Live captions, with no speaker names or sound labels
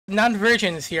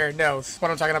non-virgins here knows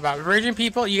what I'm talking about. Virgin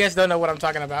people, you guys don't know what I'm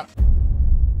talking about.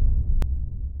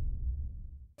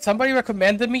 Somebody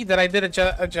recommended me that I did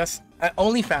adjust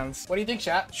OnlyFans. What do you think,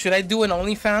 chat? Should I do an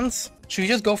OnlyFans? Should we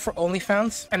just go for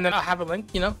OnlyFans? And then I'll have a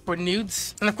link, you know, for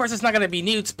nudes. And of course, it's not gonna be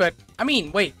nudes, but I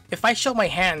mean, wait, if I show my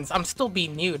hands, I'm still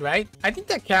being nude, right? I think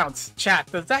that counts.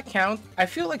 Chat, does that count? I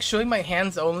feel like showing my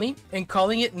hands only and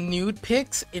calling it nude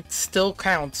pics, it still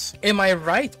counts. Am I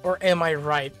right or am I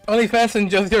right? OnlyFans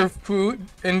and just your food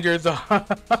and your dog.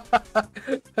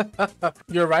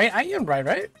 You're right. I am right,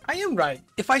 right? I am right.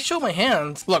 If I show my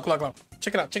hands, look.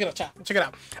 Check it out, chat. Check it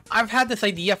out. I've had this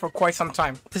idea for quite some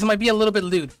time. This might be a little bit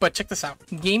lewd, but check this out.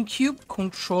 GameCube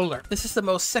controller. This is the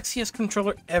most sexiest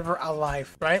controller ever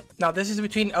alive, right? Now, this is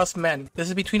between us men.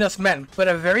 But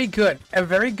a very good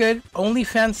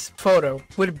OnlyFans photo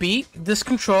would be this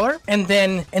controller, and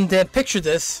then picture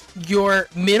this, your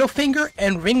middle finger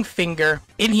and ring finger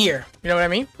in here. You know what I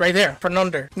mean? Right there, from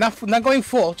under. Not going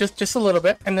full, just a little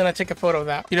bit, and then I take a photo of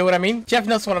that. You know what I mean? Jeff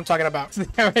knows what I'm talking about.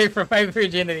 For my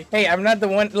virginity. Hey, I'm not the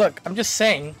one. Look, I'm just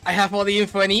saying. I have all the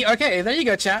info I need. Okay, there you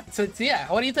go, chat. So yeah,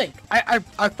 what do you think?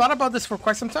 I've thought about this for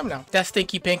quite some time now. That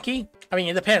stinky pinky. I mean,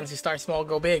 it depends. You start small,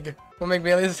 go big. What make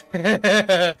millions?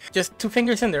 Just 2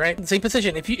 fingers in there, right? Same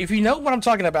position. If you know what I'm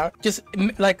talking about, just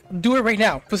like do it right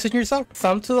now. Position yourself.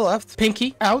 Thumb to the left,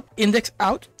 pinky out, index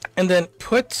out, and then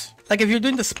put. Like if you're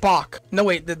doing the Spock. No,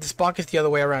 wait, the Spock is the other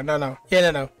way around. No. Yeah,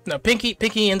 no. Pinky,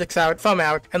 index out, thumb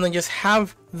out, and then just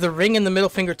have the ring and the middle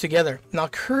finger together. Now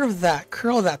curl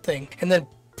that thing, and then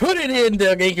put it in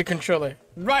the GameCube controller,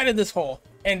 right in this hole.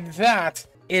 And that,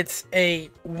 it's a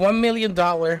 $1 million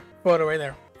photo right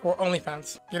there for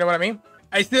OnlyFans. You know what I mean?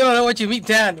 I still don't know what you mean,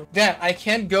 Dan. I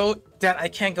can't go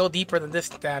deeper than this,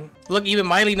 Dan. Look, even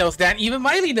Miley knows, Dan. Even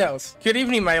Miley knows. Good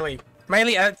evening, Miley.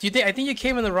 Miley, I think you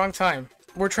came in the wrong time.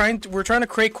 We're trying to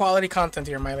create quality content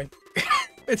here, Miley.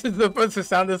 This is supposed to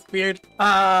sound this weird.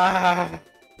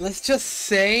 Let's just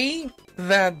say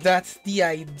that that's the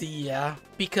idea,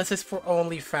 because it's for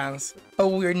OnlyFans. But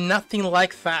we're nothing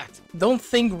like that. Don't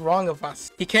think wrong of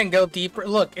us. He can't go deeper.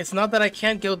 Look, it's not that I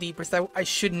can't go deeper, it's that I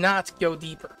should not go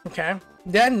deeper. Okay?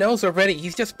 Dad knows already.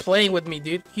 He's just playing with me,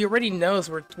 dude. He already knows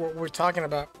what we're talking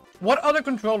about. What other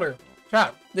controller?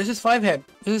 Chat, this is 5-head.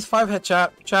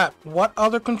 Chat. What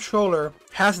other controller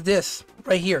has this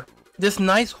right here? This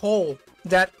nice hole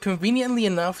that conveniently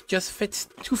enough just fits,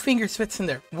 2 fingers fits in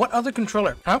there. What other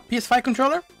controller? Huh? PS5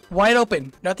 controller? Wide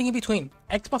open. Nothing in between.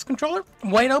 Xbox controller?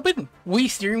 Wide open. Wii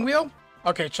steering wheel?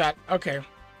 Okay, chat. Okay.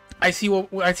 I see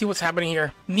what's happening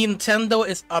here. Nintendo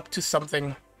is up to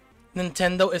something.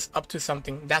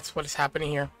 That's what is happening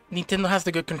here. Nintendo has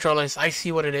the good controllers. I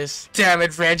see what it is. Damn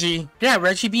it, Reggie. Yeah,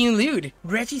 Reggie being lewd.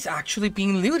 Reggie's actually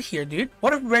being lewd here, dude.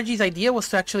 What if Reggie's idea was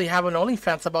to actually have an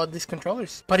OnlyFans about these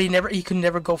controllers? But he could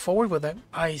never go forward with it.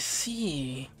 I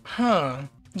see. Huh.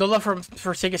 The love for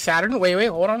Sega Saturn? Wait,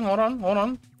 hold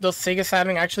on. Does Sega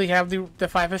Saturn actually have the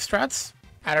 5S strats?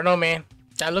 I don't know, man.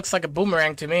 That looks like a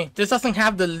boomerang to me. This doesn't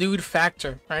have the lewd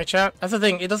factor, right, chat? That's the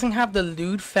thing. It doesn't have the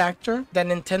lewd factor that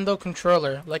Nintendo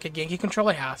controller, like a GameCube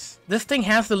controller, has. This thing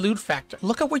has the lewd factor.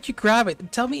 Look at what you grab it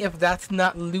and tell me if that's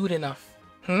not lewd enough.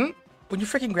 When you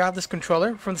freaking grab this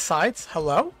controller from the sides,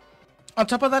 hello? On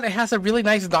top of that, it has a really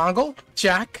nice dongle,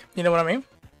 jack. You know what I mean?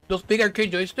 Those big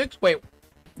arcade joysticks. Wait,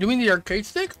 you mean the arcade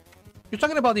stick? You're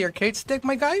talking about the arcade stick,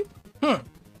 my guy?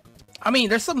 I mean,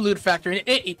 there's some lewd factor in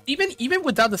it. Even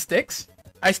without the sticks,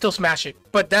 I still smash it.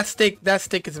 But that stick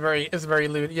is very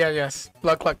lewd. Yeah, yes.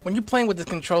 Look. When you're playing with the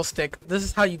control stick, this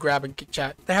is how you grab it,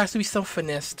 chat. There has to be some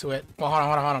finesse to it. Well,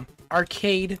 hold on.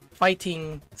 Arcade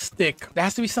fighting stick. There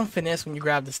has to be some finesse when you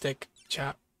grab the stick,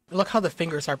 chat. Look how the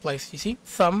fingers are placed. You see?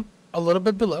 Thumb a little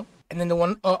bit below, and then the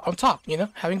one on top, you know,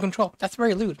 having control. That's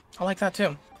very lewd. I like that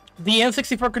too. The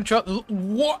N64 control.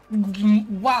 What?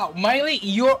 Wow, Miley,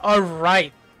 you are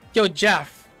right. Yo,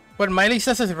 Jeff, what Miley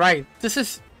says is right. This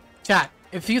is, chat.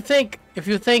 If you think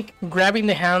grabbing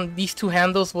these 2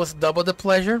 handles was double the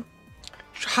pleasure,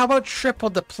 how about triple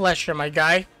the pleasure, my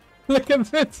guy? Look at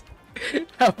this.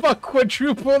 How about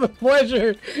quadruple the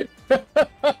pleasure?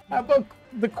 How about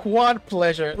the quad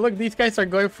pleasure? Look, these guys are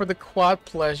going for the quad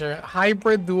pleasure.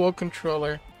 Hybrid dual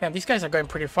controller. Man, these guys are going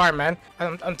pretty far, man.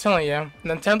 I'm telling you,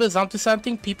 Nintendo's onto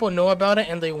something. People know about it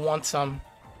and they want some.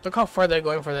 Look how far they're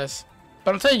going for this.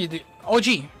 But I'm telling you, dude, OG,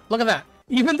 look at that.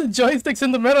 Even the joystick's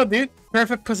in the middle, dude.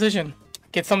 Perfect position.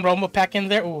 Get some Romo pack in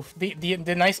there. Oof,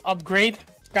 the nice upgrade.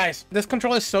 Guys, this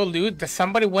controller is so lewd that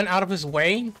somebody went out of his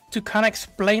way to kind of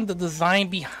explain the design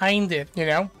behind it, you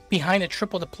know? Behind it,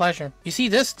 triple the pleasure. You see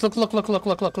this?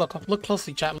 Look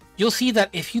closely, chat. You'll see that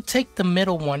if you take the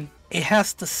middle one, it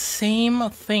has the same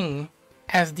thing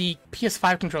as the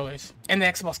PS5 controllers and the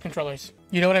Xbox controllers.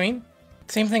 You know what I mean?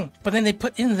 Same thing. But then they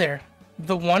put in there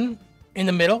the one in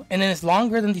the middle, and then it's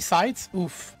longer than the sides.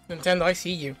 Oof. Nintendo, I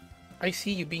see you. I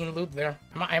see you being lewd there.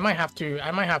 I might have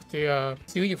to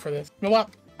sue you for this. You know what?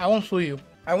 I won't sue you.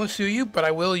 I won't sue you, but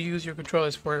I will use your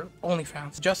controllers for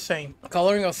OnlyFans. Just saying.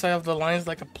 Coloring outside of the lines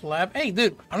like a pleb. Hey,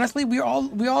 dude. Honestly, we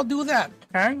all do that.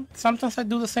 Okay? Sometimes I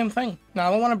do the same thing. Now,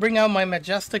 I don't want to bring out my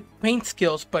majestic paint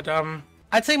skills, but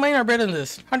I'd say mine are better than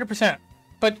this. 100%.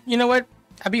 But you know what?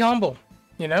 I'd be humble.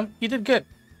 You know? You did good.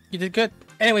 You did good.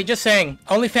 Anyway, just saying.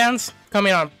 OnlyFans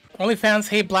coming on. OnlyFans,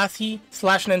 Heyblasty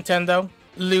 /Nintendo.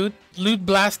 Loot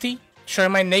Blasty.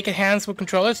 Showing my naked hands with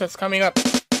controllers. That's coming up.